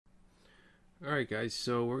Alright guys,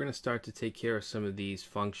 so we're going to start to take care of some of these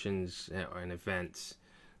functions and events.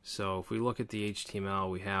 So if we look at the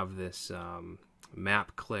HTML, we have this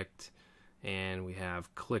map clicked, and we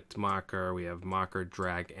have clicked marker, we have marker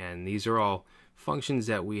drag end. These are all functions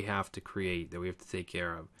that we have to create, that we have to take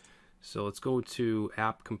care of. So let's go to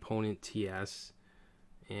app component TS,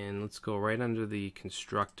 and let's go right under the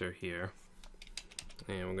constructor here,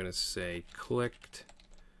 and we're going to say clicked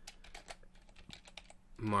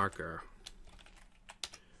marker.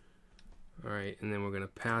 Alright, and then we're going to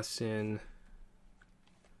pass in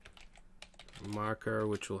marker,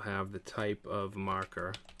 which will have the type of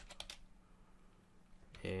marker,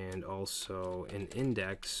 and also an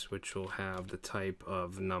index, which will have the type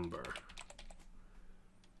of number.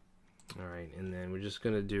 Alright, and then we're just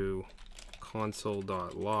going to do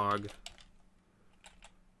console.log.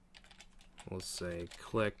 We'll say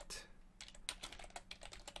clicked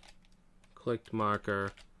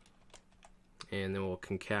marker, and then we'll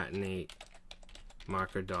concatenate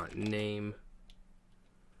marker.name,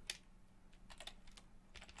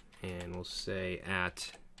 and we'll say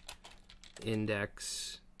at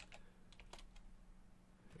index,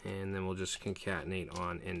 and then we'll just concatenate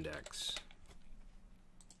on index.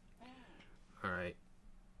 Alright,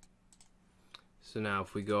 so now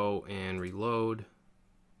if we go and reload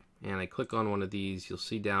and I click on one of these, you'll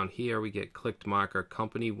see down here we get clicked marker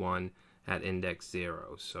company 1 at index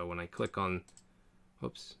 0. So when I click on,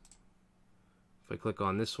 whoops, if I click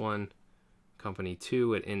on this one, company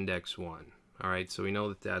 2 at index 1. Alright, so we know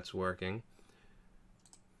that that's working.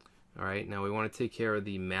 Alright, now we want to take care of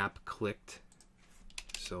the map clicked.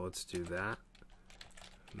 So let's do that.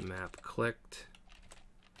 Map clicked,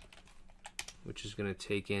 which is going to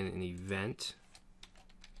take in an event.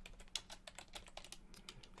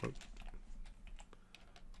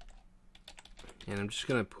 And I'm just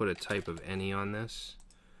going to put a type of any on this.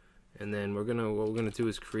 And then what we're gonna do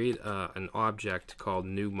is create an object called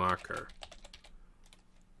new marker.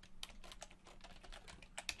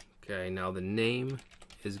 Okay, now the name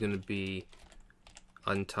is going to be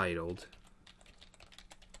untitled.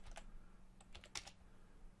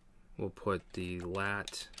 We'll put the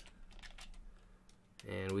lat,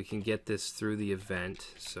 and we can get this through the event.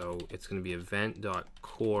 So it's going to be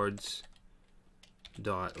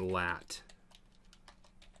event.chords.lat.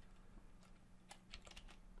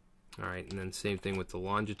 Alright, and then same thing with the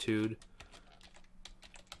longitude,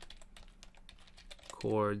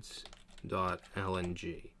 chords.lng.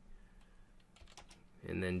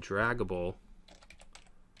 And then draggable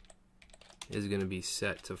is going to be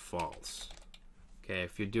set to false. Okay,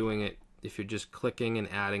 if you're doing it, if you're just clicking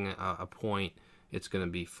and adding a point, it's going to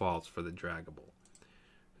be false for the draggable.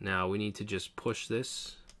 Now we need to just push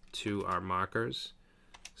this to our markers.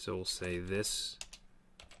 So we'll say this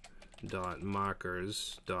dot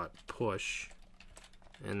markers dot push,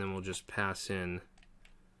 and then we'll just pass in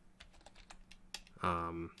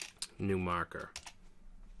new marker.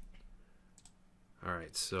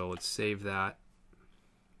 Alright, so let's save that.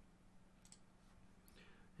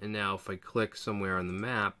 And now if I click somewhere on the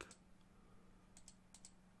map,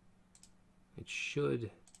 it should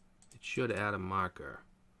add a marker.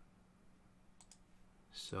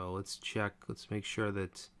 So let's check, let's make sure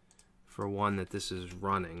that for one that this is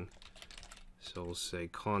running. So we'll say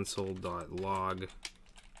console.log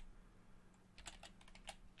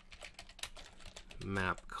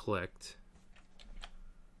map clicked.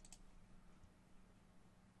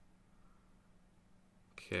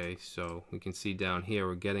 Okay, so we can see down here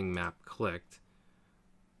we're getting map clicked.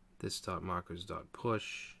 This dot markers dot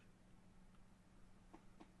push.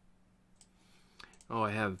 Oh,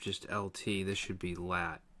 I have just LT. This should be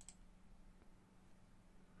lat.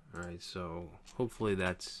 Alright, so hopefully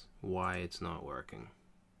that's why it's not working.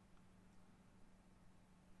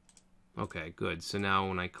 Okay, good. So now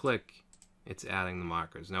when I click, it's adding the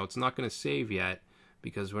markers. Now it's not going to save yet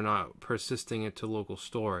because we're not persisting it to local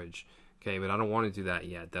storage. Okay, but I don't want to do that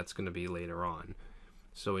yet. That's going to be later on.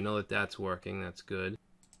 So we know that that's working. That's good.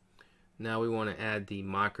 Now we want to add the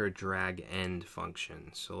marker drag end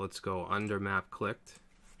function. So let's go under map clicked,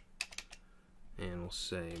 and we'll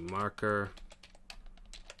say marker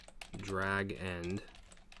drag end.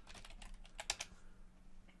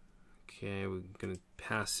 Okay, we're going to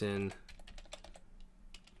pass in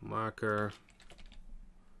marker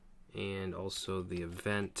and also the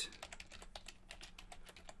event.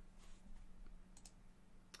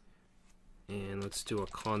 And let's do a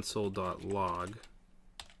console.log.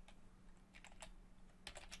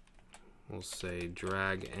 We'll say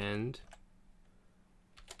drag end,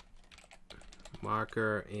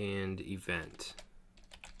 marker, and event.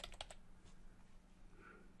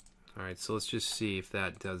 Alright, so let's just see if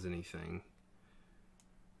that does anything.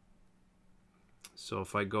 So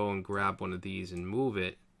if I go and grab one of these and move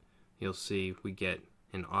it, you'll see we get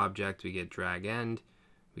an object, we get drag end,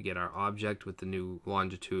 we get our object with the new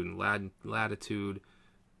longitude and latitude,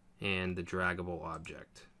 and the draggable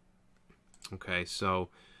object. Okay, so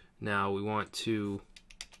now we want to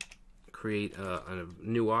create a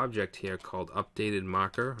new object here called updated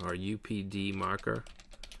marker, or UPD marker.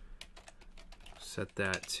 Set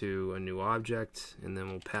that to a new object, and then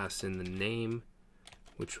we'll pass in the name,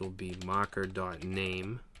 which will be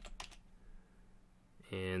marker.name,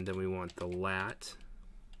 and then we want the lat.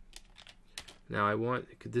 Now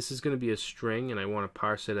this is going to be a string, and I want to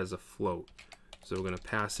parse it as a float. So we're going to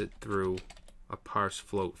pass it through a parse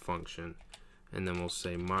float function, and then we'll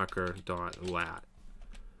say marker.lat.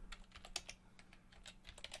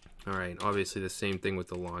 Alright, obviously the same thing with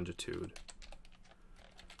the longitude.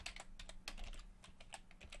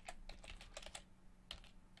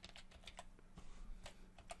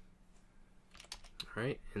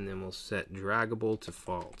 Alright, and then we'll set draggable to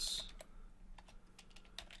false.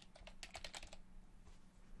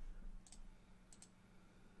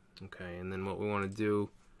 Okay, and then what we want to do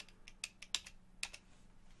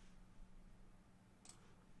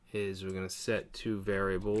is we're going to set two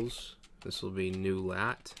variables. This will be new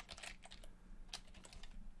lat,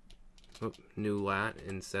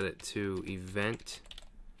 and set it to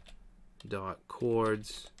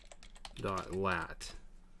event.chords.lat,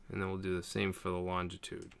 and then we'll do the same for the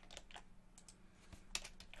longitude.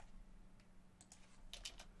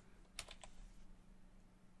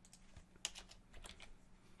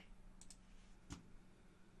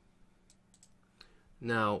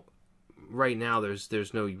 Now, right now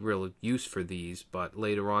there's no real use for these, but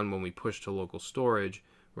later on when we push to local storage,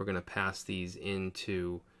 we're going to pass these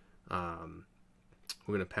into a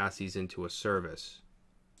service,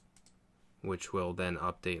 which will then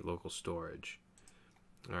update local storage.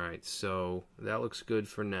 Alright, so that looks good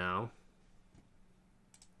for now.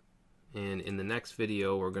 And in the next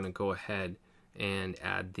video, we're going to go ahead and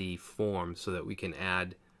add the form so that we can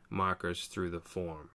add markers through the form.